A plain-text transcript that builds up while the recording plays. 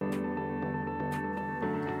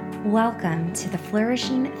Welcome to the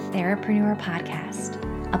Flourishing Therapreneur Podcast,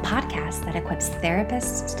 a podcast that equips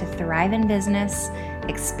therapists to thrive in business,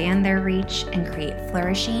 expand their reach, and create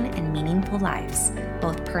flourishing and meaningful lives,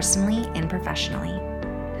 both personally and professionally.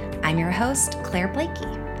 I'm your host, Claire Blakey.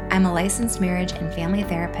 I'm a licensed marriage and family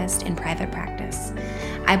therapist in private practice.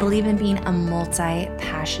 I believe in being a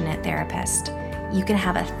multi-passionate therapist. You can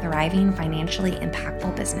have a thriving, financially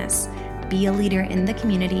impactful business, be a leader in the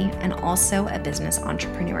community, and also a business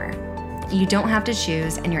entrepreneur. You don't have to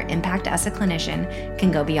choose, and your impact as a clinician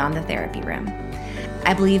can go beyond the therapy room.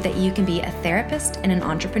 I believe that you can be a therapist and an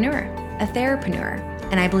entrepreneur, a therapreneur,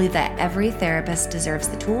 and I believe that every therapist deserves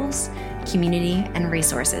the tools, community, and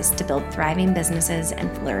resources to build thriving businesses and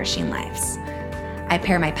flourishing lives. I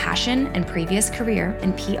pair my passion and previous career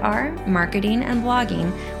in PR, marketing, and blogging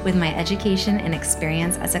with my education and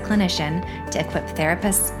experience as a clinician to equip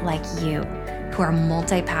therapists like you who are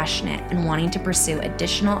multi-passionate and wanting to pursue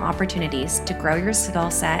additional opportunities to grow your skill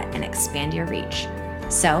set and expand your reach.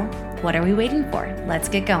 So, what are we waiting for? Let's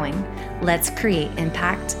get going. Let's create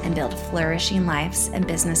impact and build flourishing lives and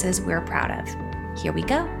businesses we're proud of. Here we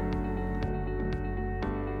go.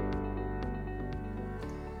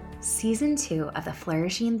 Season 2 of the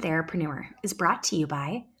Flourishing Therapreneur is brought to you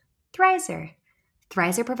by Thrizer.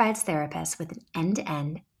 Thrizer provides therapists with an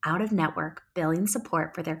end-to-end, out-of-network billing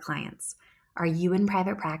support for their clients. Are you in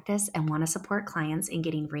private practice and want to support clients in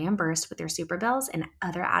getting reimbursed with their super bills and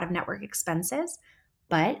other out-of-network expenses,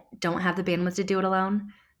 but don't have the bandwidth to do it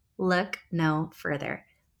alone? Look no further.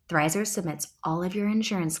 Thrizer submits all of your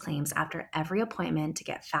insurance claims after every appointment to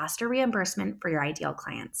get faster reimbursement for your ideal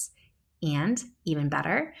clients. And, even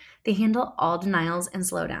better, they handle all denials and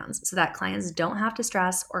slowdowns so that clients don't have to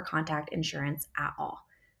stress or contact insurance at all.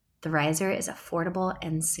 Thrizer is affordable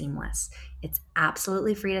and seamless. It's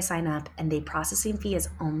absolutely free to sign up, and the processing fee is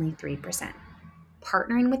only 3%.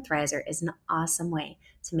 Partnering with Thrizer is an awesome way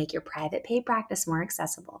to make your private pay practice more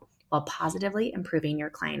accessible while positively improving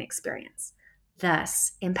your client experience,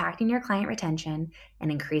 thus impacting your client retention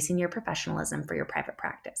and increasing your professionalism for your private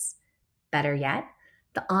practice. Better yet,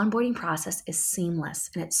 the onboarding process is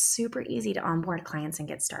seamless, and it's super easy to onboard clients and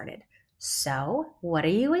get started. So, what are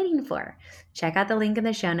you waiting for? Check out the link in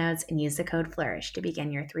the show notes and use the code FLOURISH to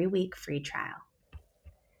begin your 3-week free trial.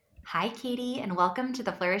 Hi, Catie, and welcome to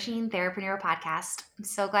the Flourishing Therapreneur Podcast. I'm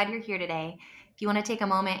so glad you're here today. If you want to take a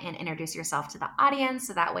moment and introduce yourself to the audience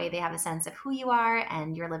so that way they have a sense of who you are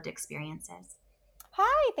and your lived experiences.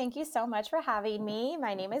 Hi, thank you so much for having me.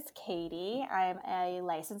 My name is Catie. I'm a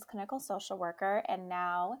licensed clinical social worker and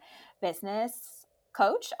now business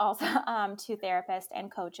coach, also to therapists and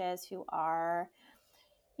coaches who are,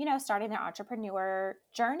 starting their entrepreneur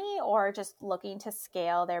journey or just looking to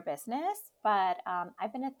scale their business. But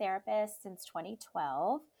I've been a therapist since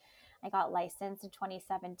 2012. I got licensed in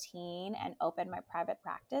 2017 and opened my private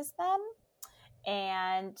practice then.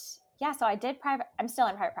 And yeah, so I'm still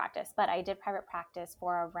in private practice, but I did private practice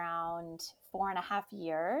for around 4.5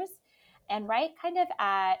 years. And right kind of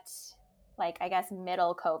at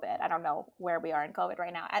middle COVID, I don't know where we are in COVID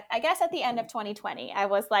right now. I guess at the end of 2020, I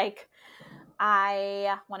was like,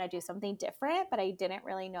 I want to do something different, but I didn't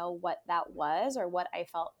really know what that was or what I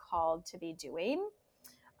felt called to be doing.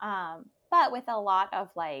 But with a lot of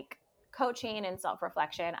coaching and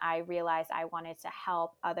self-reflection, I realized I wanted to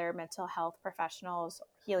help other mental health professionals,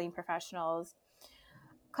 healing professionals,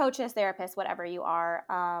 coaches, therapists, whatever you are,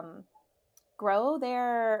 grow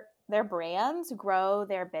their brands, grow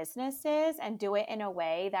their businesses, and do it in a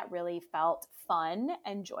way that really felt fun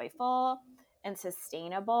and joyful and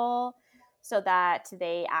sustainable so that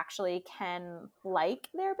they actually can like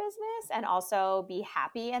their business and also be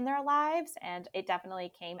happy in their lives. And it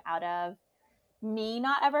definitely came out of me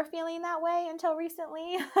not ever feeling that way until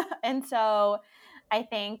recently. And so I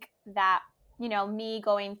think that, me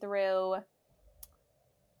going through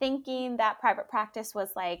thinking that private practice was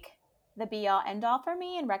like the be all end all for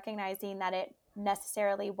me and recognizing that it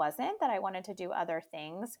necessarily wasn't, that I wanted to do other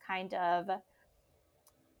things, kind of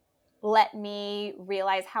let me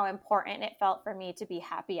realize how important it felt for me to be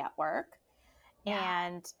happy at work. Yeah.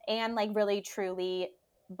 And really truly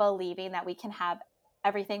believing that we can have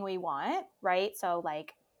everything we want, right? So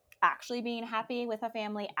actually being happy with a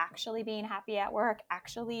family, actually being happy at work,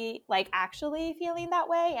 actually feeling that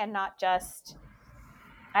way and not just,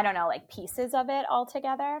 pieces of it all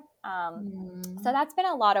together. So that's been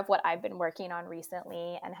a lot of what I've been working on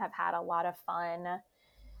recently and have had a lot of fun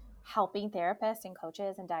helping therapists and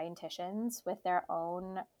coaches and dietitians with their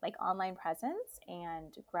own online presence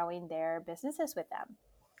and growing their businesses with them.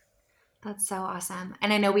 That's so awesome.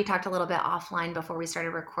 And I know we talked a little bit offline before we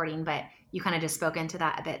started recording, but you kind of just spoke into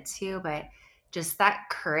that a bit too. But just that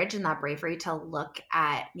courage and that bravery to look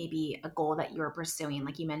at maybe a goal that you're pursuing.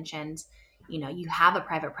 Like you mentioned, you have a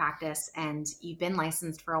private practice and you've been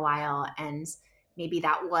licensed for a while, and maybe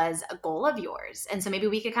that was a goal of yours. And so maybe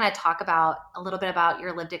we could kind of talk about a little bit about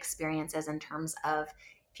your lived experiences in terms of,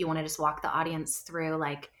 if you want to just walk the audience through,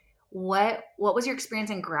 like, what was your experience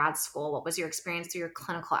in grad school? What was your experience through your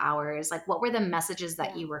clinical hours? Like, what were the messages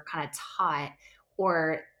that you were kind of taught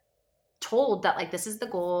or told that, like, this is the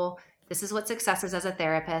goal, this is what success is as a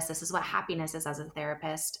therapist, this is what happiness is as a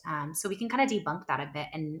therapist? So we can kind of debunk that a bit,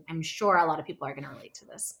 and I'm sure a lot of people are going to relate to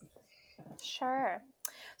this. Sure.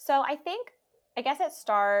 So I guess it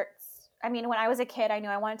starts, when I was a kid, I knew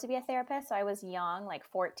I wanted to be a therapist. So I was young, like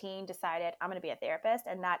 14, decided I'm going to be a therapist,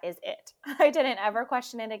 and that is it. I didn't ever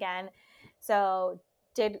question it again. So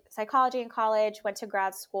did psychology in college, went to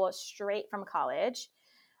grad school straight from college,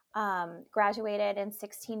 graduated in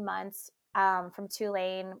 16 months from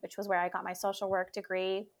Tulane, which was where I got my social work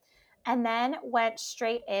degree, and then went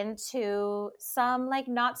straight into some like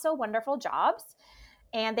not so wonderful jobs.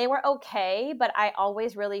 And they were okay, but I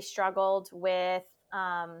always really struggled with,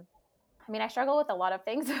 I struggle with a lot of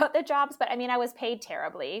things about the jobs, but I was paid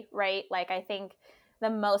terribly, right? Like, I think the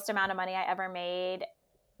most amount of money I ever made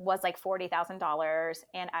was like $40,000,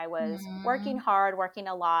 and I was working hard, working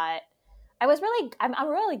a lot. I'm a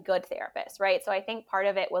really good therapist, right? So I think part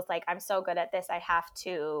of it was like, I'm so good at this, I have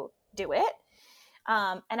to do it.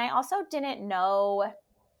 And I also didn't know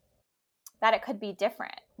that it could be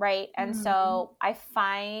different, right? And so I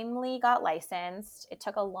finally got licensed. It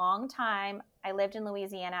took a long time. I lived in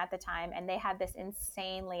Louisiana at the time, and they had this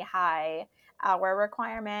insanely high hour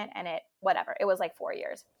requirement, and it was like 4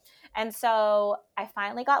 years. And so I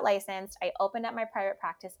finally got licensed. I opened up my private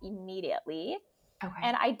practice immediately. Okay.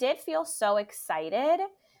 And I did feel so excited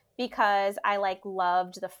because I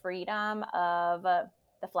loved the freedom of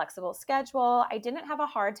the flexible schedule. I didn't have a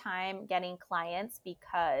hard time getting clients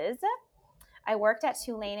because I worked at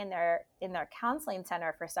Tulane in their counseling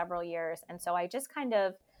center for several years. And so I just kind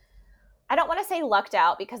of, I don't want to say lucked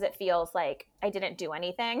out because it feels like I didn't do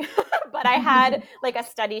anything, but I had like a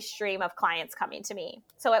steady stream of clients coming to me.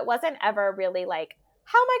 So it wasn't ever really like,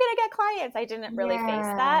 how am I going to get clients? I didn't really face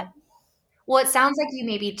that. Well, it sounds like you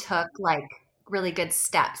maybe took like really good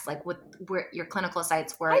steps, like with where your clinical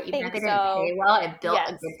sites were, I even if think they didn't pay so. well, it built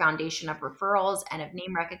a Yes. good foundation of referrals and of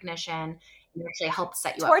name recognition, and actually helped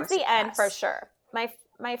set you up for Towards the end, for success. sure.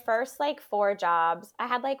 My first like 4 jobs, I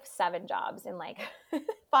had like 7 jobs in like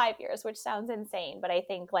 5 years, which sounds insane, but I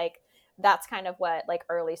think like that's kind of what like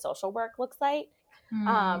early social work looks like.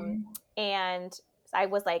 And I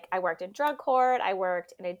worked in drug court, I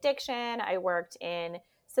worked in addiction, I worked in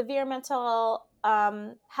severe mental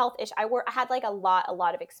health issues. I had like a lot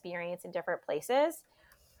of experience in different places.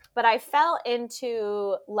 But I fell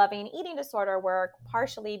into loving eating disorder work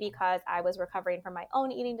partially because I was recovering from my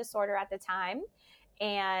own eating disorder at the time.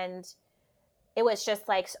 And it was just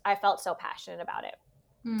like, I felt so passionate about it.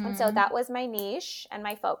 And so that was my niche and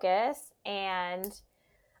my focus. And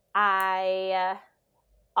I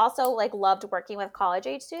also like loved working with college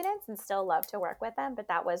age students and still love to work with them. But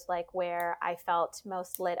that was like where I felt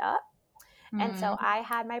most lit up. And so I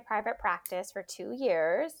had my private practice for 2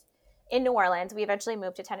 years in New Orleans. We eventually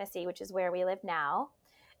moved to Tennessee, which is where we live now.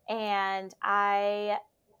 And I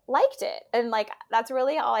liked it. And like, that's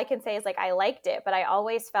really all I can say is like, I liked it, but I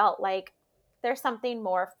always felt like there's something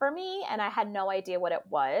more for me. And I had no idea what it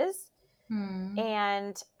was.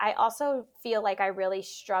 And I also feel like I really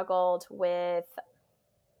struggled with,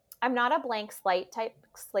 I'm not a blank slate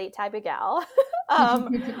type of gal.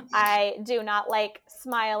 I do not like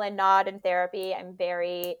smile and nod in therapy. I'm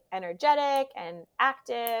very energetic and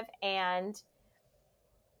active. And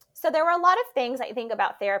so there were a lot of things I think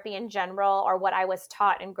about therapy in general, or what I was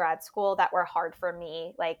taught in grad school, that were hard for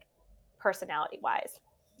me, like personality wise.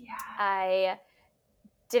 Yeah. I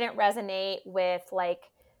didn't resonate with like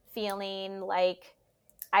feeling like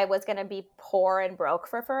I was going to be poor and broke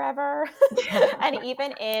for forever. And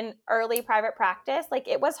even in early private practice, like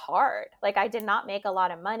it was hard. Like I did not make a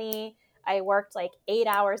lot of money. I worked like 8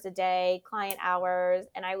 hours a day, client hours,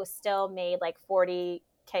 and I was still made like $40K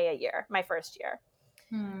a year my first year.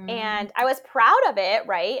 And I was proud of it,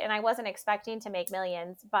 right? And I wasn't expecting to make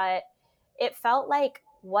millions, but it felt like,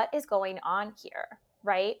 what is going on here,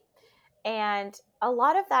 right? And a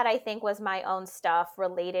lot of that, I think, was my own stuff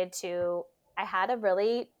related to, I had a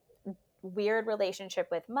really weird relationship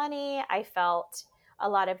with money. I felt a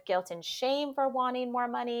lot of guilt and shame for wanting more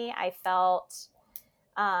money. I felt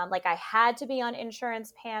like I had to be on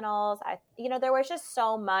insurance panels. There was just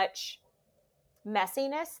so much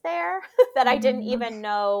messiness there that I didn't even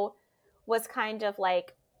know was kind of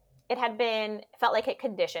like felt like it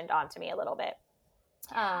conditioned onto me a little bit.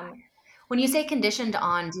 When you say conditioned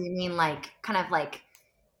on, do you mean like kind of like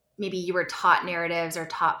maybe you were taught narratives or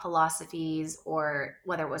taught philosophies, or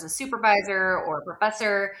whether it was a supervisor or a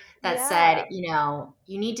professor that said, Yeah.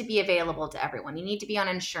 you need to be available to everyone. You need to be on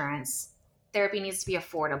insurance. Therapy needs to be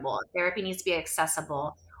affordable. Therapy needs to be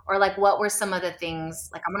accessible. Or like, what were some of the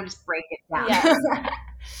things, like, I'm going to just break it Yes. down.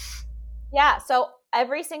 Yeah. So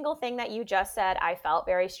every single thing that you just said, I felt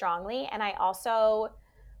very strongly. And I also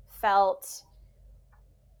felt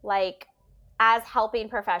like, as helping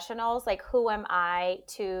professionals, like, who am I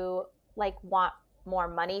to like want more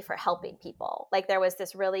money for helping people? Like, there was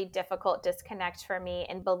this really difficult disconnect for me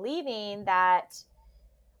in believing that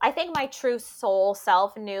I think my true soul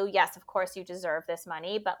self knew, yes, of course you deserve this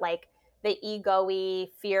money, but like the ego-y,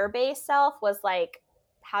 fear-based self was like,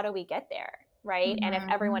 how do we get there? Right. And if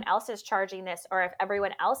everyone else is charging this, or if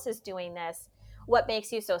everyone else is doing this, what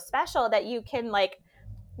makes you so special that you can like,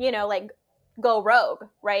 like go rogue,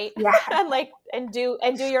 right? Yeah. and do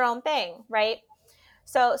your own thing, right?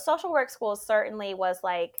 So social work school certainly was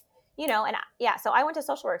like, so I went to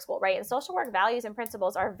social work school, right? And social work values and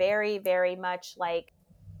principles are very, very much like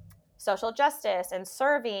social justice and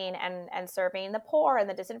serving and serving the poor and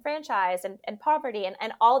the disenfranchised and poverty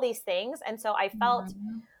and all these things. And so I felt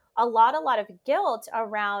a lot of guilt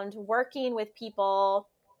around working with people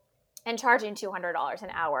and charging $200 an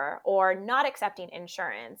hour or not accepting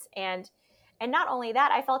insurance. And not only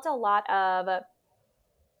that, I felt a lot of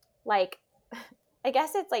like, I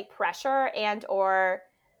guess it's like pressure and or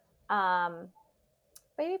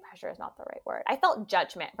maybe pressure is not the right word. I felt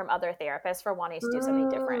judgment from other therapists for wanting to do something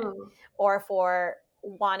different, or for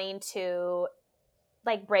wanting to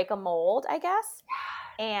like break a mold, I guess.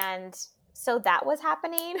 And so that was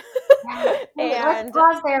happening. Let's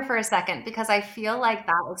pause there for a second, because I feel like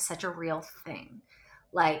that was such a real thing.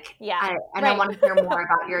 Like, yeah, I want to hear more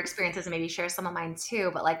about your experiences and maybe share some of mine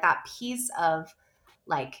too. But like that piece of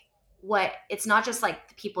like, it's not just like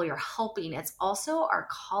the people you're helping, it's also our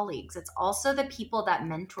colleagues. It's also the people that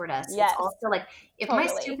mentored us. Yes, it's also like, if totally.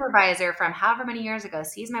 my supervisor from however many years ago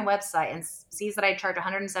sees my website and sees that I charge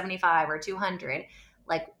 175 or 200,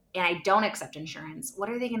 like, and I don't accept insurance, what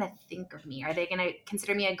are they going to think of me? Are they going to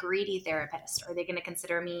consider me a greedy therapist? Are they going to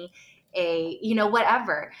consider me a,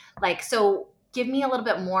 whatever? Like, so give me a little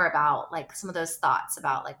bit more about like some of those thoughts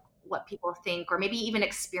about like what people think, or maybe even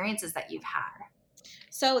experiences that you've had.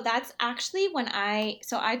 So that's actually when I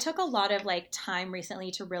took a lot of like time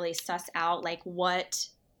recently to really suss out like what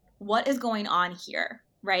is going on here,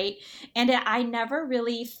 right? And I never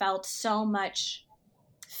really felt so much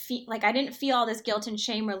like I didn't feel all this guilt and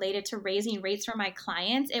shame related to raising rates for my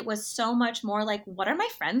clients. It was so much more like, what are my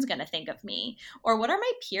friends going to think of me? Or what are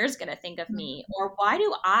my peers going to think of me? Or why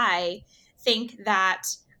do I think that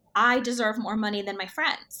I deserve more money than my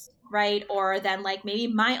friends? Right? Or than like maybe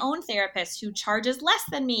my own therapist who charges less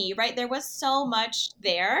than me, right? There was so much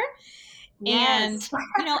there. Yes.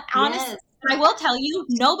 And, honestly, I will tell you,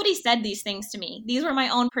 nobody said these things to me. These were my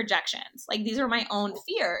own projections. Like, these were my own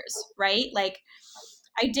fears, right? Like,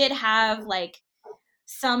 I did have like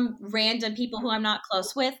some random people who I'm not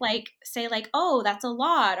close with, like say like, oh, that's a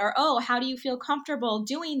lot, or, oh, how do you feel comfortable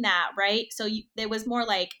doing that? Right. So it was more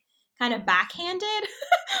like kind of backhanded,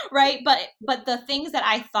 right? But the things that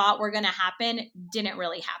I thought were going to happen didn't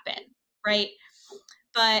really happen. Right.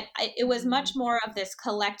 But it was much more of this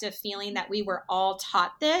collective feeling that we were all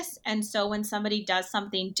taught this. And so when somebody does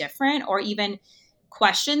something different, or even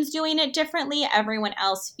questions doing it differently, everyone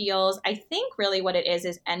else feels, I think really what it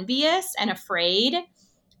is envious and afraid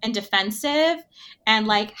and defensive, and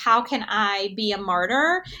like, how can I be a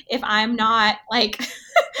martyr if I'm not like,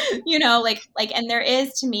 and there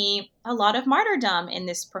is, to me, a lot of martyrdom in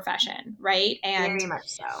this profession, right? And very much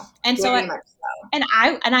so. And so, very much so. And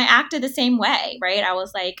I acted the same way, right? I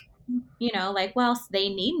was like, like, well, they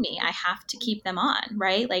need me, I have to keep them on,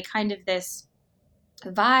 right? Like, kind of this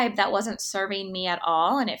vibe that wasn't serving me at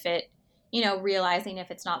all. And if it, realizing if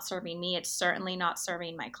it's not serving me, it's certainly not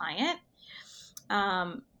serving my client.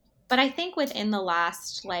 But I think within the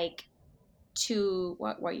last like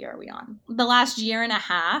what year are we on? The last year and a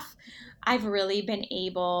half, I've really been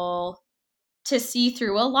able to see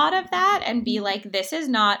through a lot of that and be like, this is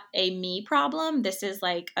not a me problem. This is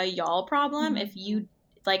like a y'all problem. If you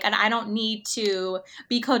like, and I don't need to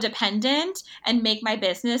be codependent and make my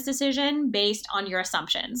business decision based on your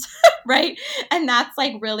assumptions. Right. And that's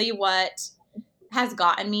like really what has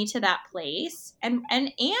gotten me to that place. And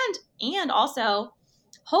also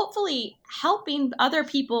hopefully helping other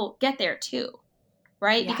people get there too.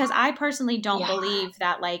 right? Yeah. Because I personally don't Yeah. believe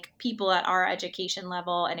that like people at our education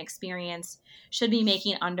level and experience should be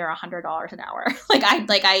making under $100 an hour.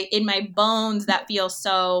 I in my bones that feels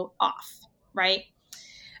so off, right?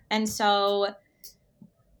 And so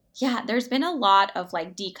yeah, there's been a lot of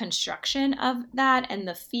like deconstruction of that in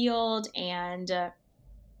the field, and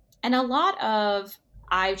a lot of,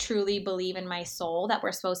 I truly believe in my soul that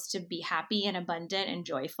we're supposed to be happy and abundant and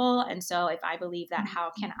joyful. And so if I believe that,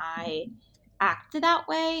 how can I act that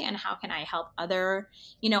way, and how can I help other,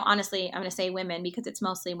 honestly, I'm going to say women because it's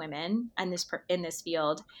mostly women in this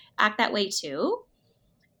field act that way too.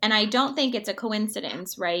 And I don't think it's a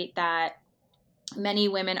coincidence, right, that many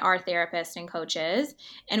women are therapists and coaches,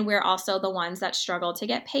 and we're also the ones that struggle to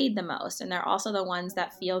get paid the most, and they're also the ones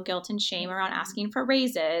that feel guilt and shame around asking for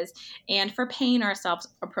raises and for paying ourselves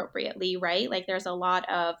appropriately, right? Like there's a lot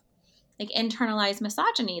of like internalized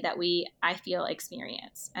misogyny that I feel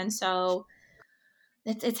experience. And so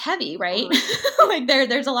it's heavy, right? Like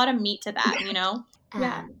there's a lot of meat to that,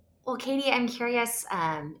 Yeah. Well, Catie, I'm curious,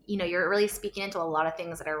 you're really speaking into a lot of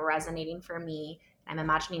things that are resonating for me. I'm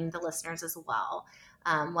imagining the listeners as well,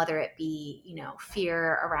 whether it be,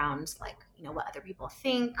 fear around like, what other people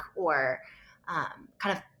think, or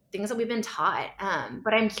kind of things that we've been taught.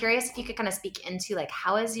 But I'm curious if you could kind of speak into like,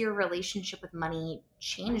 how has your relationship with money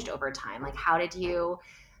changed over time? Like, how did you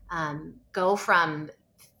go from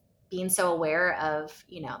being so aware of,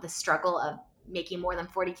 the struggle of making more than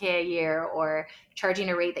 40K a year or charging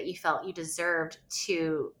a rate that you felt you deserved,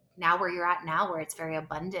 to now where you're at now, where it's very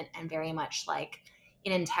abundant and very much like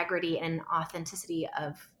in integrity and authenticity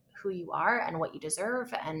of who you are and what you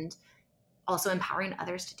deserve, and also empowering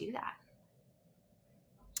others to do that?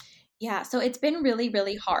 Yeah, so it's been really,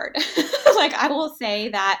 really hard. Like, I will say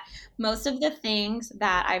that most of the things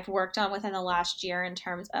that I've worked on within the last year in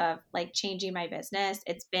terms of like changing my business,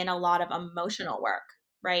 it's been a lot of emotional work,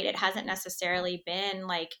 right? It hasn't necessarily been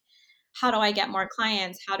like, how do I get more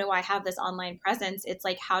clients? How do I have this online presence? It's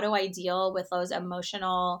like, how do I deal with those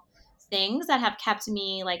emotional things that have kept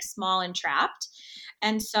me like small and trapped?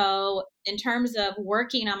 And so, in terms of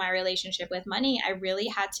working on my relationship with money, I really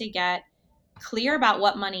had to get clear about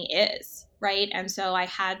what money is, right? And so I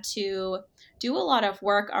had to do a lot of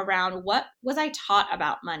work around what was I taught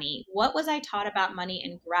about money? What was I taught about money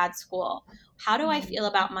in grad school? How do I feel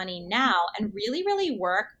about money now? And really, really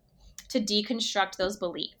work to deconstruct those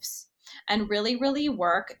beliefs, and really, really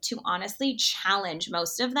work to honestly challenge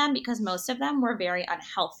most of them, because most of them were very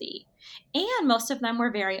unhealthy and most of them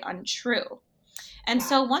were very untrue. And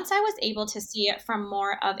so once I was able to see it from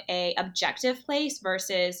more of a objective place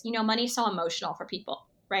versus, money's so emotional for people,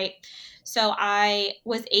 right? So I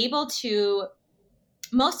was able to,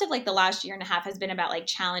 most of like the last year and a half has been about like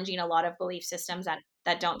challenging a lot of belief systems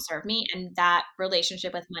that don't serve me, and that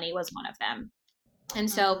relationship with money was one of them. And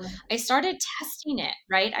so I started testing it,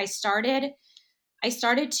 right? I started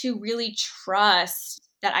to really trust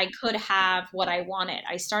that I could have what I wanted.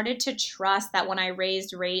 I started to trust that when I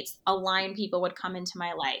raised rates, aligned people would come into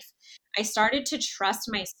my life. I started to trust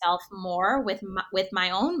myself more with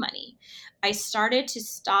my own money. I started to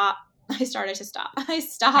stop. I started to stop. I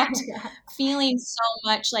stopped feeling so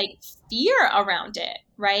much like fear around it,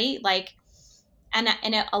 right? Like,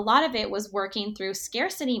 a lot of it was working through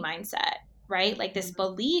scarcity mindset, right? Like this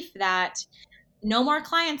belief that no more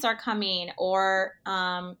clients are coming, or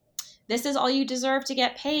this is all you deserve to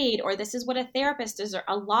get paid, or this is what a therapist deserves.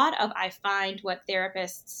 A lot of, I find, what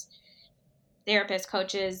therapists,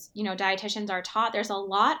 coaches, dietitians are taught, there's a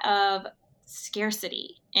lot of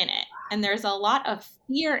scarcity in it, and there's a lot of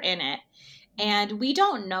fear in it, and we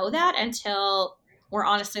don't know that until we're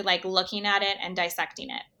honestly like looking at it and dissecting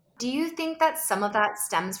it. Do you think that some of that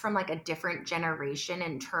stems from like a different generation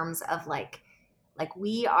in terms of like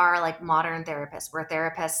we are like modern therapists. We're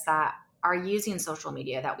therapists that are using social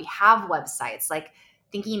media, that we have websites. Like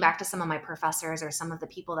thinking back to some of my professors or some of the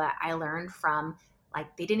people that I learned from,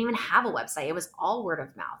 like they didn't even have a website. It was all word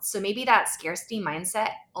of mouth. So maybe that scarcity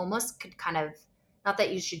mindset almost could kind of, not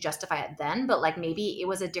that you should justify it then, but like maybe it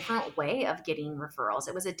was a different way of getting referrals.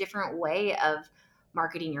 It was a different way of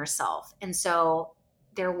marketing yourself. And so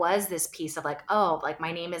there was this piece of like, oh, like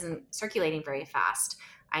my name isn't circulating very fast.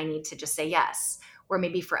 I need to just say yes. Or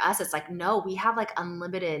maybe for us, it's like, no, we have like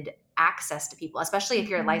unlimited access to people, especially if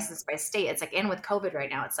you're licensed by state. It's like, and with COVID right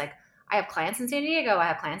now, it's like, I have clients in San Diego, I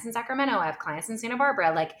have clients in Sacramento, I have clients in Santa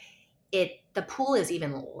Barbara. Like the pool is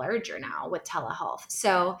even larger now with telehealth.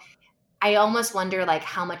 So I almost wonder like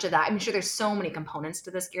how much of that, I'm sure there's so many components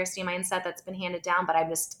to the scarcity mindset that's been handed down, but I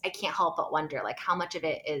can't help but wonder like how much of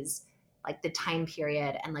it is like the time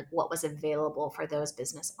period and like what was available for those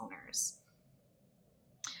business owners.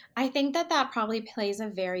 I think that probably plays a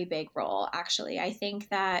very big role, actually. I think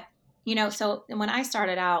that, so when I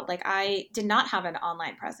started out, like I did not have an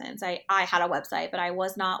online presence. I had a website, but I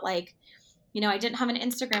was not like, I didn't have an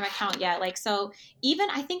Instagram account yet. Like, so even,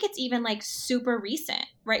 I think it's even like super recent,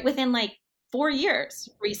 right? Within like 4 years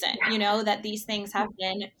recent, that these things have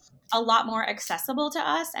been a lot more accessible to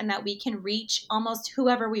us and that we can reach almost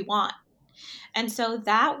whoever we want. And so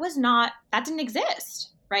that didn't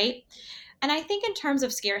exist, right? And I think in terms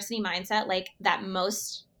of scarcity mindset, like that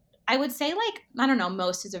most, I would say like, I don't know,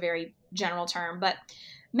 most is a very general term, but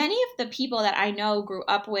many of the people that I know grew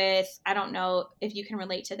up with, I don't know if you can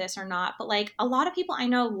relate to this or not, but like a lot of people I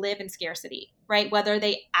know live in scarcity, right? Whether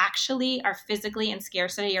they actually are physically in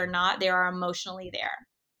scarcity or not, they are emotionally there,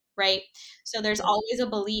 right? So there's always a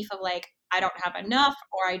belief of like, I don't have enough,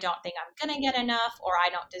 or I don't think I'm going to get enough, or I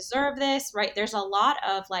don't deserve this, right? There's a lot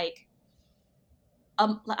of like,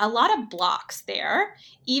 a lot of blocks there,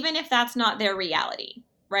 even if that's not their reality,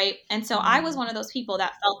 right? And so I was one of those people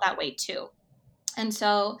that felt that way too. And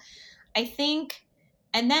so I think,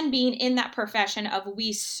 and then being in that profession of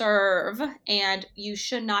we serve and you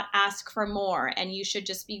should not ask for more and you should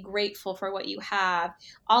just be grateful for what you have,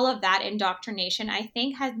 all of that indoctrination, I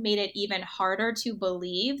think has made it even harder to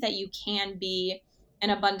believe that you can be an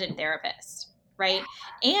abundant therapist, right?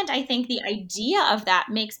 And I think the idea of that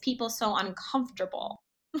makes people so uncomfortable,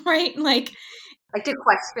 right? Like to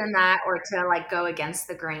question that or to like go against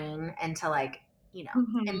the grain and to like,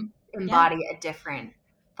 mm-hmm. embody a different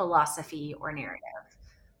philosophy or narrative.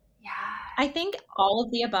 Yeah. I think all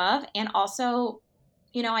of the above. And also,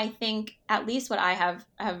 I think at least what I have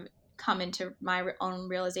come into my own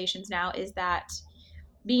realizations now is that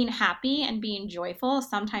being happy and being joyful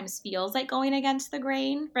sometimes feels like going against the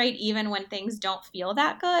grain, right? Even when things don't feel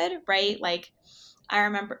that good, right? Like I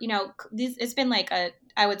remember, it's been like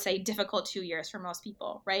I would say difficult 2 years for most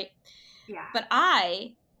people, right? Yeah. But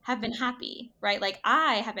I have been happy, right? Like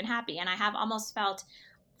I have been happy and I have almost felt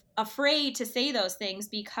afraid to say those things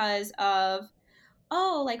because of,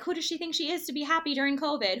 oh, like who does she think she is to be happy during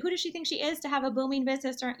COVID? Who does she think she is to have a booming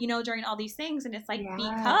business, during all these things? And it's like, Yeah.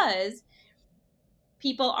 because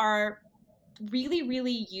people are really,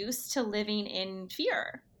 really used to living in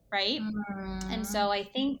fear, right? And so I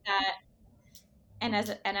think that, and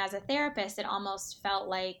as a therapist, it almost felt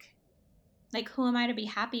like who am I to be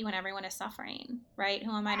happy when everyone is suffering, right?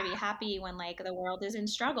 Who am I to be happy when like the world is in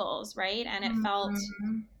struggles, right? And it felt,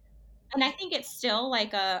 and I think it's still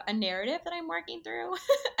like a narrative that I'm working through.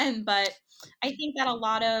 But I think that a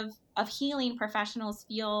lot of healing professionals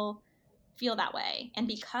feel that way. And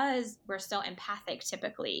because we're so empathic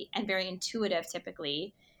typically and very intuitive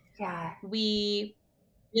typically, Yeah. we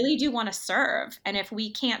really do want to serve. And if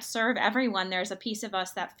we can't serve everyone, there's a piece of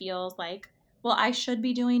us that feels like, well, I should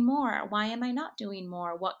be doing more. Why am I not doing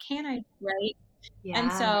more? What can I do? Right. And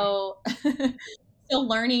Yeah. so so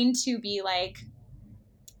learning to be like,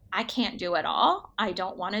 I can't do it all. I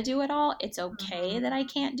don't want to do it all. It's okay that I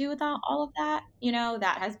can't do without all of that.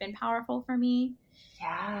 That has been powerful for me.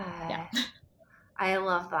 Yeah. Yeah. I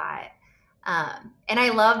love that. And I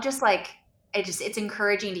love just like, it's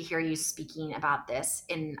encouraging to hear you speaking about this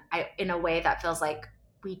in a way that feels like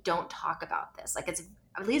we don't talk about this. Like it's,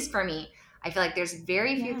 at least for me, I feel like there's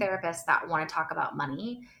very few Yeah. therapists that want to talk about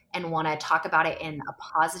money and want to talk about it in a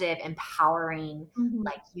positive, empowering, Mm-hmm.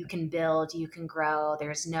 like you can build, you can grow.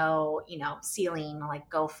 There's no, ceiling, like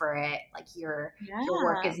go for it. Like your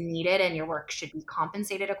work Yeah. is needed and your work should be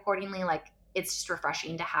compensated accordingly. Like it's just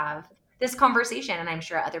refreshing to have this conversation, and I'm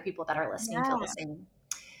sure other people that are listening feel the Yeah. same.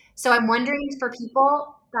 So I'm wondering for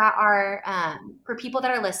people that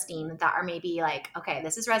are listening that are maybe like, okay,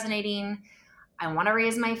 this is resonating. I want to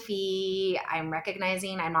raise my fee. I'm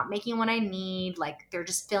recognizing I'm not making what I need. Like they're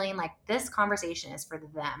just feeling like this conversation is for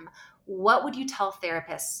them. What would you tell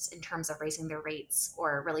therapists in terms of raising their rates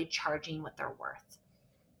or really charging what they're worth?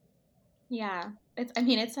 Yeah.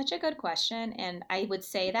 It's such a good question. And I would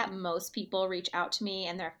say that most people reach out to me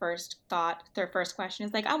and their first question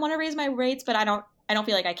is like, I want to raise my rates, but I don't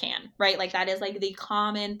feel like I can, right? Like that is like the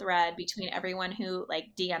common thread between everyone who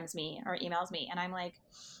like DMs me or emails me. And I'm like,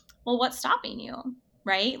 well, what's stopping you?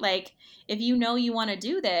 Right? Like, if you know you want to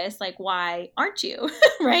do this, like, why aren't you?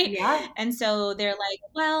 Right? Yeah. And so they're like,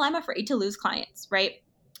 well, I'm afraid to lose clients, right?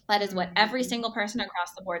 That is what every Mhm. single person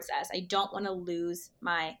across the board says. I don't want to lose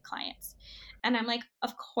my clients. And I'm like,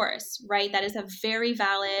 of course, right? That is a very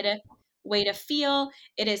valid way to feel.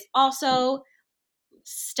 It is also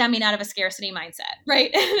stemming out of a scarcity mindset,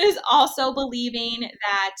 right? It is also believing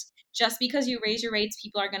that just because you raise your rates,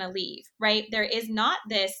 people are going to leave, right? There is not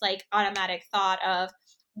this like automatic thought of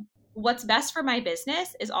what's best for my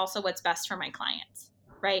business is also what's best for my clients.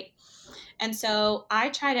 right? And so I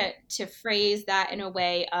try to phrase that in a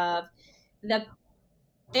way of the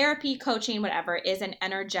therapy, coaching, whatever, is an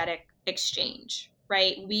energetic exchange,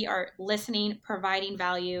 right? We are listening, providing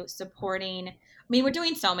value, supporting. I mean, we're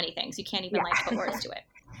doing so many things. You can't even like put words to it.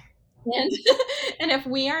 And, and if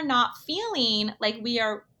we are not feeling like we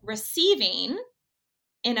are receiving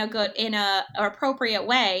in a appropriate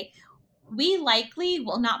way, we likely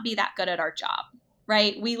will not be that good at our job,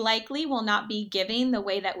 right? We likely will not be giving the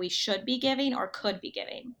way that we should be giving or could be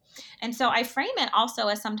giving. And so I frame it also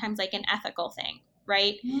as sometimes like an ethical thing,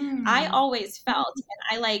 right? I always felt,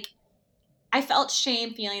 and I felt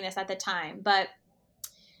shame feeling this at the time, but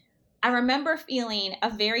I remember feeling a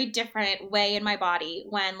very different way in my body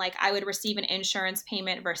when like I would receive an insurance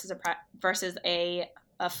payment versus a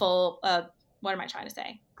full what am I trying to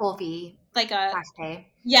say? Full fee. Like a Cash pay.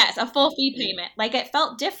 Yes, a full fee payment. Like it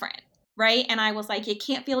felt different, right? And I was like, you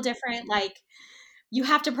can't feel different. Like you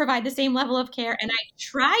have to provide the same level of care. And I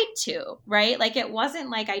tried to, right? Like it wasn't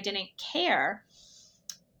like I didn't care,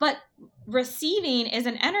 but receiving is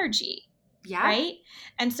an energy. Yeah. Right.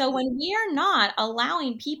 And so when we are not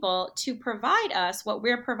allowing people to provide us what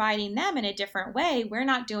we're providing them in a different way, we're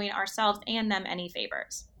not doing ourselves and them any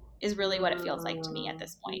favors, is really what it feels like to me at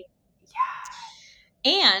this point.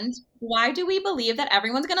 Yeah. And why do we believe that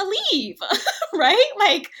everyone's going to leave? Right?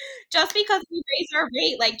 Like just because we raise our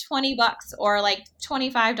rate like $20 or like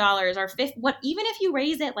 $25 or $50, even if you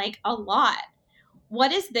raise it like a lot,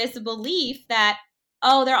 what is this belief that,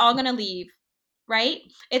 oh, they're all going to leave? Right?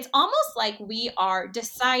 It's almost like we are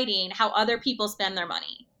deciding how other people spend their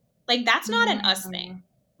money. Like that's not an us thing,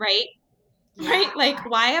 right? Yeah. Right? Like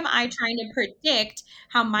why am I trying to predict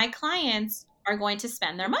how my clients are going to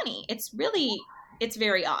spend their money? It's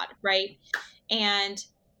very odd, right? And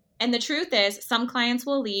the truth is some clients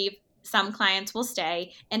will leave, some clients will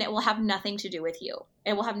stay, and it will have nothing to do with you.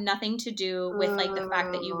 It will have nothing to do with like the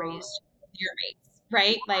fact that you raised your rates,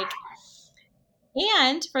 right? Like,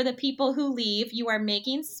 and for the people who leave, you are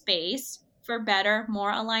making space for better,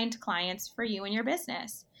 more aligned clients for you and your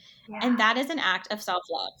business. Yeah. And that is an act of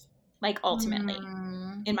self-love, like ultimately,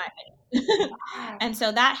 in my opinion. And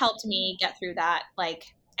so that helped me get through that,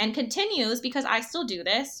 like, and continues because I still do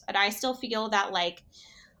this and I still feel that like,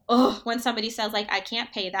 oh, when somebody says like, I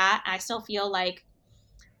can't pay that, I still feel like,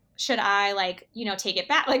 should I like, take it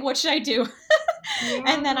back? Like, what should I do? Yeah.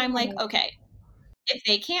 And then I'm like, okay, if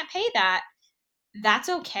they can't pay that, that's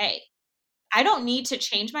okay. I don't need to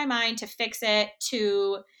change my mind to fix it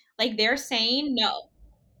to like, they're saying no,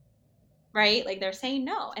 right? Like they're saying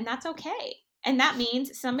no, and that's okay. And that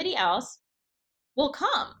means somebody else will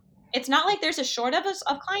come. It's not like there's a short of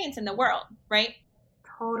clients in the world, right?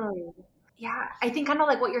 Totally. Yeah. I think kind of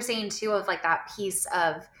like what you're saying too, of like that piece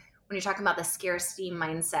of when you're talking about the scarcity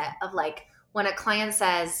mindset of like when a client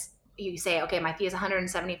says, you say, okay, my fee is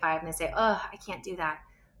 175, and they say, oh, I can't do that.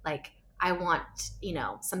 Like I want,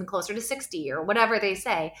 something closer to 60 or whatever they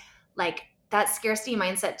say, like that scarcity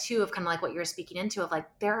mindset too, of kind of like what you're speaking into of like,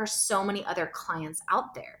 there are so many other clients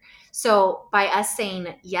out there. So by us saying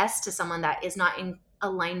yes to someone that is not in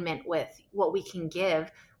alignment with what we can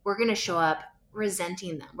give, we're going to show up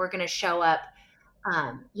resenting them. We're going to show up,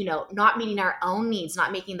 not meeting our own needs,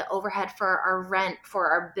 not making the overhead for our rent, for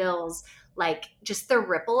our bills, like just the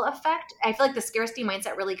ripple effect. I feel like the scarcity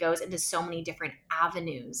mindset really goes into so many different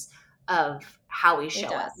avenues of how we show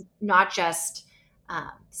up, not just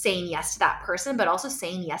saying yes to that person, but also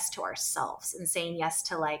saying yes to ourselves and saying yes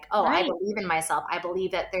to like, oh, right. I believe in myself. I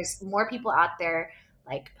believe that there's more people out there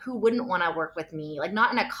like who wouldn't want to work with me, like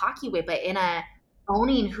not in a cocky way, but in a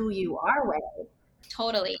owning who you are way.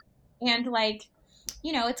 Totally. And like,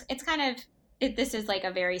 it's kind of, this is like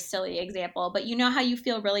a very silly example, but you know how you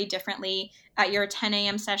feel really differently at your 10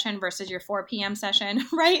 a.m. session versus your 4 p.m. session,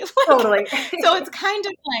 right? Like, totally. So it's kind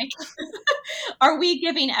of like, are we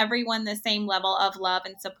giving everyone the same level of love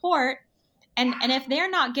and support? And if they're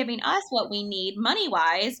not giving us what we need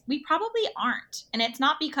money-wise, we probably aren't. And it's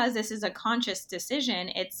not because this is a conscious decision.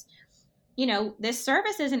 It's, this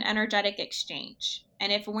service is an energetic exchange.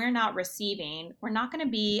 And if we're not receiving, we're not going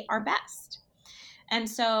to be our best. And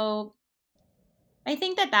so I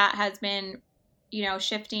think that has been,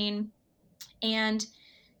 shifting and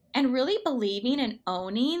really believing and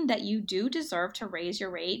owning that you do deserve to raise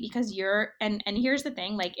your rate because and here's the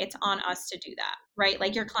thing, like it's on us to do that, right?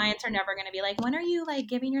 Like your clients are never going to be like, when are you like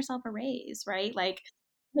giving yourself a raise, right? Like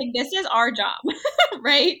this is our job,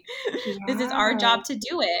 right? Yeah. This is our job to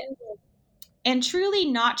do it. And truly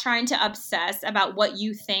not trying to obsess about what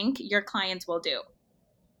you think your clients will do.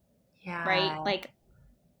 Yeah. Right? Like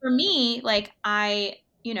for me, like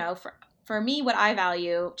for me, what I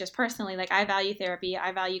value just personally, like I value therapy,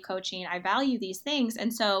 I value coaching, I value these things.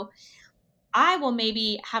 And so I will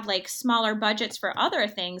maybe have like smaller budgets for other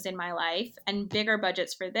things in my life and bigger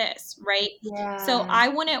budgets for this, right? So Yeah.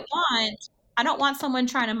 I don't want someone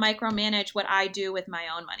trying to micromanage what I do with my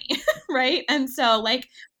own money, right? And so like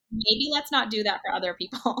maybe let's not do that for other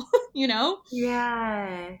people, you know?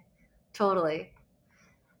 Yeah. Totally.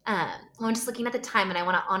 I'm just looking at the time and I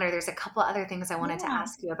want to honor, there's a couple other things I wanted to Yeah.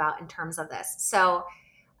 ask you about in terms of this. So,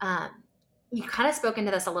 um, you kind of spoke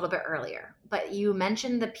into this a little bit earlier, but you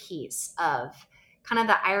mentioned the piece of kind of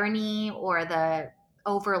the irony or the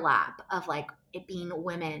overlap of like it being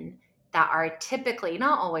women that are typically,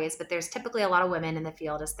 not always, but there's typically a lot of women in the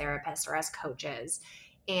field as therapists or as coaches.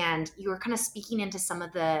 And you were kind of speaking into some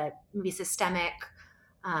of the maybe systemic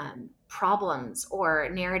problems or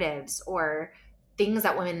narratives or things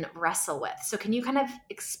that women wrestle with. So can you kind of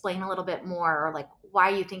explain a little bit more, or like why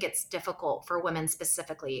you think it's difficult for women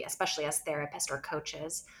specifically, especially as therapists or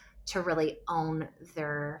coaches, to really own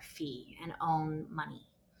their fee and own money?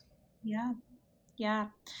 Yeah. Yeah.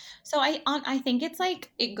 So I think it's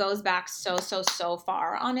like it goes back so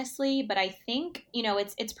far, honestly, but I think,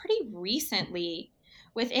 it's pretty recently,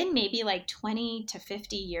 within maybe like 20 to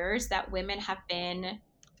 50 years, that women have been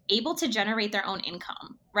able to generate their own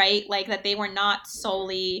income, right? Like that they were not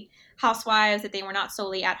solely housewives, that they were not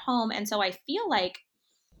solely at home. And so I feel like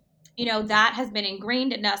that has been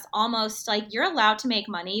ingrained in us, almost like you're allowed to make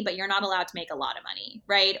money, but you're not allowed to make a lot of money,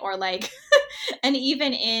 right? Or like, and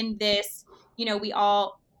even in this,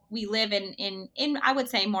 we live in I would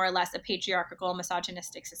say more or less a patriarchal,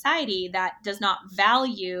 misogynistic society that does not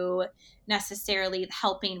value necessarily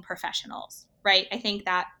helping professionals, right? I think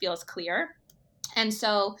that feels clear. And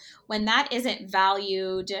so when that isn't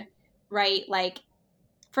valued, right, like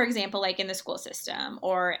for example, like in the school system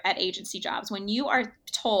or at agency jobs, when you are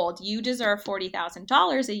told you deserve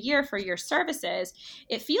 $40,000 a year for your services,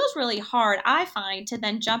 it feels really hard, I find, to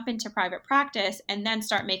then jump into private practice and then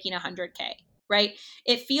start making 100K, right?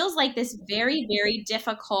 It feels like this very, very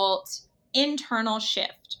difficult internal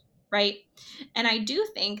shift, right? And I do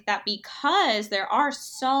think that because there are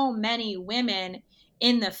so many women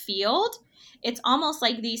in the field, it's almost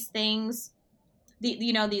like these things,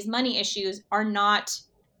 these money issues are not,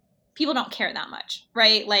 people don't care that much,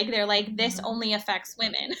 right? Like they're like, this only affects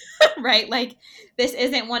women, right? Like this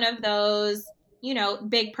isn't one of those,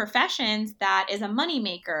 big professions that is a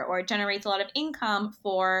moneymaker or generates a lot of income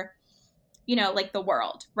for, like the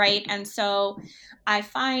world, right? And so I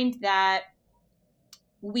find that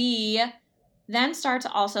we then start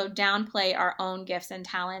to also downplay our own gifts and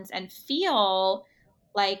talents and feel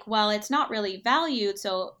like, well, it's not really valued,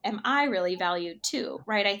 so am I really valued too,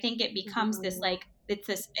 right? I think it becomes this like,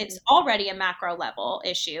 it's already a macro level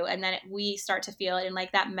issue, and then we start to feel it in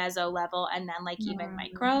like that meso level, and then like even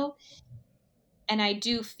micro. And I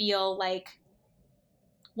do feel like,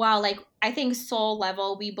 while like I think soul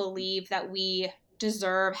level, we believe that we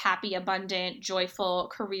deserve happy, abundant, joyful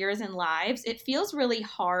careers and lives, it feels really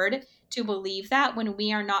hard to believe that when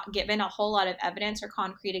we are not given a whole lot of evidence or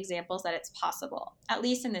concrete examples that it's possible, at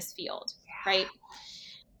least in this field, right?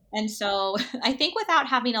 And so I think without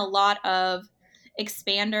having a lot of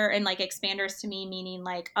expander, and like expanders to me meaning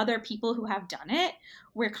like other people who have done it,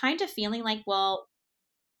 we're kind of feeling like, well,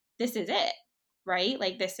 this is it, right?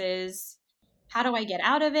 Like this is, how do I get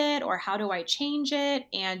out of it, or how do I change it,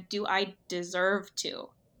 and do I deserve to,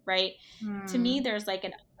 right? To me, there's like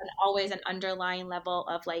always an underlying level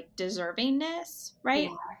of like deservingness, right?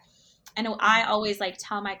 Yeah. And I always like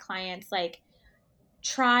tell my clients, like,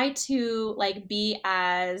 try to like be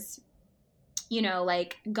as,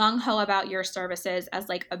 like gung-ho about your services as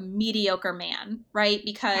like a mediocre man, right?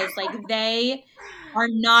 Because like they are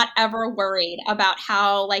not ever worried about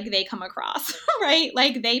how like they come across, right?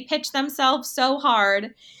 Like they pitch themselves so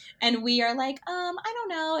hard, and we are like, I don't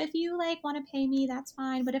know, if you like want to pay me, that's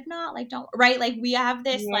fine, but if not, like don't, right? Like we have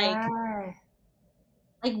this Yeah.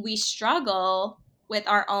 like we struggle with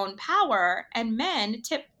our own power, and men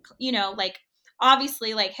like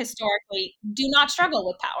obviously like historically do not struggle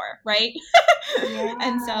with power, right?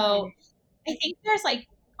 And Yeah. so I think there's like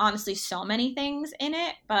honestly so many things in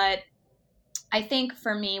it, but I think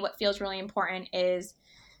for me, what feels really important is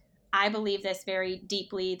I believe this very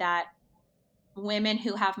deeply, that women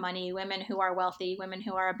who have money, women who are wealthy, women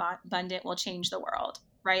who are abundant will change the world,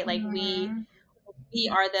 right? Like we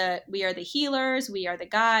are the healers, we are the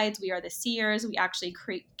guides, we are the seers. We actually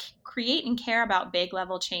create and care about big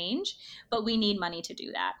level change, but we need money to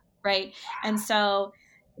do that, right? And so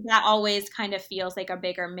that always kind of feels like a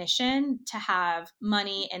bigger mission, to have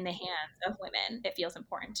money in the hands of women. It feels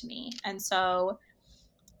important to me. And so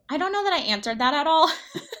I don't know that I answered that at all,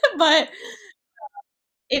 but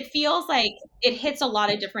it feels like it hits a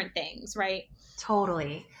lot of different things, right?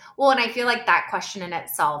 Totally. Well, and I feel like that question in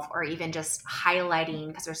itself, or even just highlighting,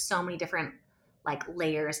 because there's so many different like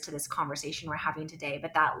layers to this conversation we're having today,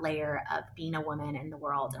 but that layer of being a woman in the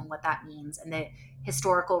world and what that means and the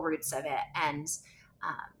historical roots of it and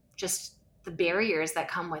just the barriers that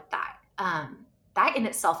come with that. That in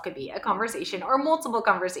itself could be a conversation or multiple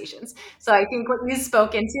conversations. So I think what you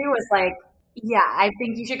spoke into was like, yeah, I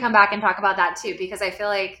think you should come back and talk about that too, because I feel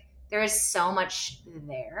like there is so much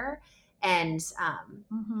there. And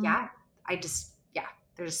yeah,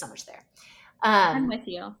 there's so much there. I'm with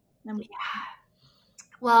you. Yeah.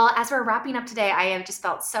 Well, as we're wrapping up today, I have just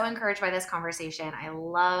felt so encouraged by this conversation. I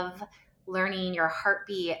love learning your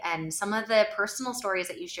heartbeat and some of the personal stories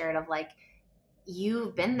that you shared of like,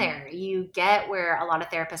 you've been there. You get where a lot of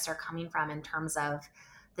therapists are coming from in terms of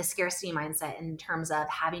the scarcity mindset, in terms of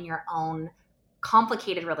having your own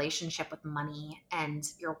complicated relationship with money and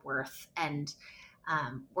your worth and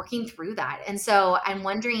working through that. And so I'm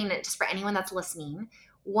wondering, just for anyone that's listening,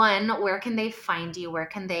 one, where can they find you? Where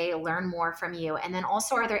can they learn more from you? And then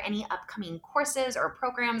also, are there any upcoming courses or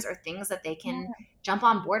programs or things that they can jump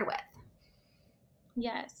on board with?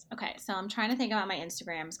 Yes. Okay. So I'm trying to think about my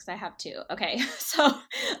Instagrams because I have two. Okay. So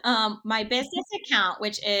my business account,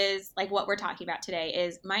 which is like what we're talking about today,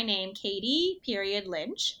 is my name, Catie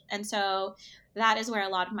Lynch. And so that is where a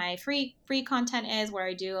lot of my free content is, where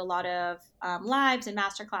I do a lot of lives and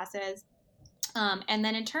masterclasses. And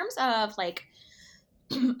then in terms of like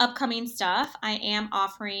upcoming stuff, I am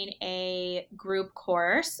offering a group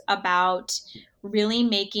course about really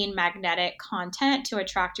making magnetic content to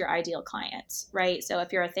attract your ideal clients, right? So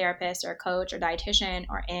if you're a therapist or a coach or dietitian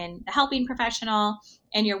or in the helping professional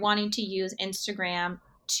and you're wanting to use Instagram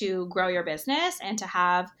to grow your business and to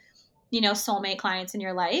have, soulmate clients in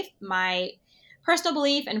your life, my personal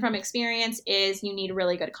belief and from experience is you need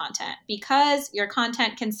really good content because your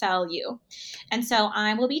content can sell you. And so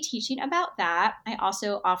I will be teaching about that. I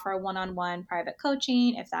also offer one-on-one private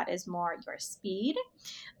coaching if that is more your speed.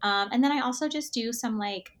 And then I also just do some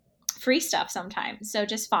like free stuff sometimes. So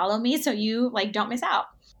just follow me so you like don't miss out.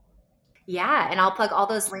 Yeah. And I'll plug all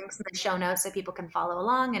those links in the show notes so people can follow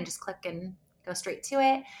along and just click and go straight to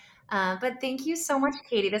it. But thank you so much,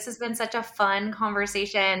 Catie. This has been such a fun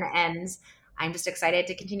conversation, and I'm just excited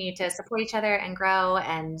to continue to support each other and grow.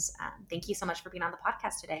 And thank you so much for being on the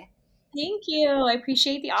podcast today. Thank you. I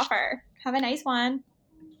appreciate the offer. Have a nice one.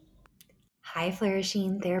 Hi,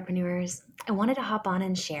 Flourishing Therapreneurs. I wanted to hop on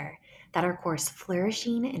and share that our course,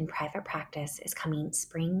 Flourishing in Private Practice, is coming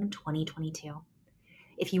spring 2022.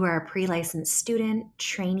 If you are a pre-licensed student,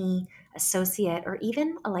 trainee, associate, or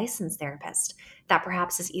even a licensed therapist that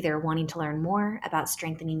perhaps is either wanting to learn more about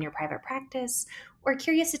strengthening your private practice or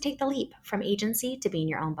curious to take the leap from agency to being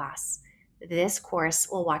your own boss, this course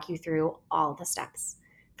will walk you through all the steps,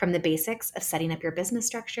 from the basics of setting up your business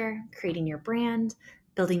structure, creating your brand,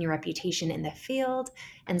 building your reputation in the field,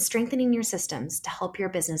 and strengthening your systems to help your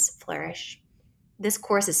business flourish. This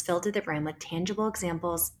course is filled to the brim with tangible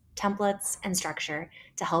examples, templates, and structure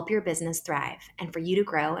to help your business thrive and for you to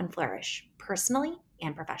grow and flourish personally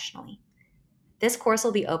and professionally. This course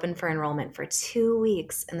will be open for enrollment for 2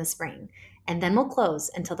 weeks in the spring, and then will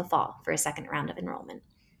close until the fall for a second round of enrollment.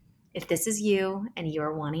 If this is you and you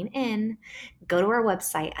are wanting in, go to our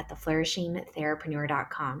website at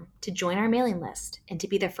theflourishingtherapreneur.com to join our mailing list and to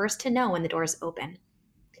be the first to know when the doors open.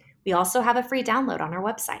 We also have a free download on our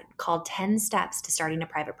website called 10 Steps to Starting a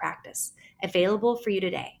Private Practice, available for you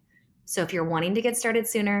today. So if you're wanting to get started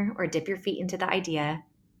sooner or dip your feet into the idea,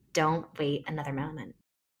 don't wait another moment.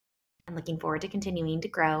 I'm looking forward to continuing to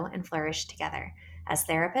grow and flourish together as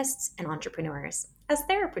therapists and entrepreneurs. As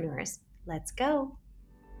therapreneurs, let's go.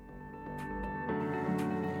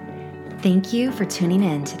 Thank you for tuning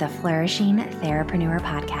in to the Flourishing Therapreneur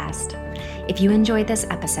podcast. If you enjoyed this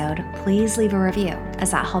episode, please leave a review,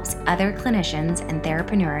 as that helps other clinicians and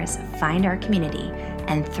therapreneurs find our community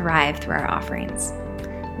and thrive through our offerings.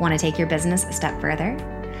 Want to take your business a step further?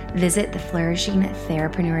 Visit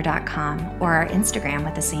theflourishingtherapreneur.com or our Instagram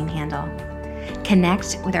with the same handle.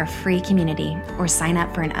 Connect with our free community or sign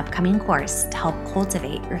up for an upcoming course to help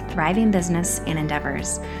cultivate your thriving business and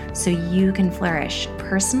endeavors so you can flourish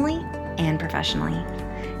personally and professionally.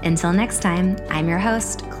 Until next time, I'm your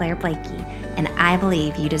host, Claire Blakey, and I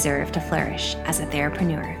believe you deserve to flourish as a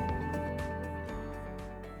therapreneur.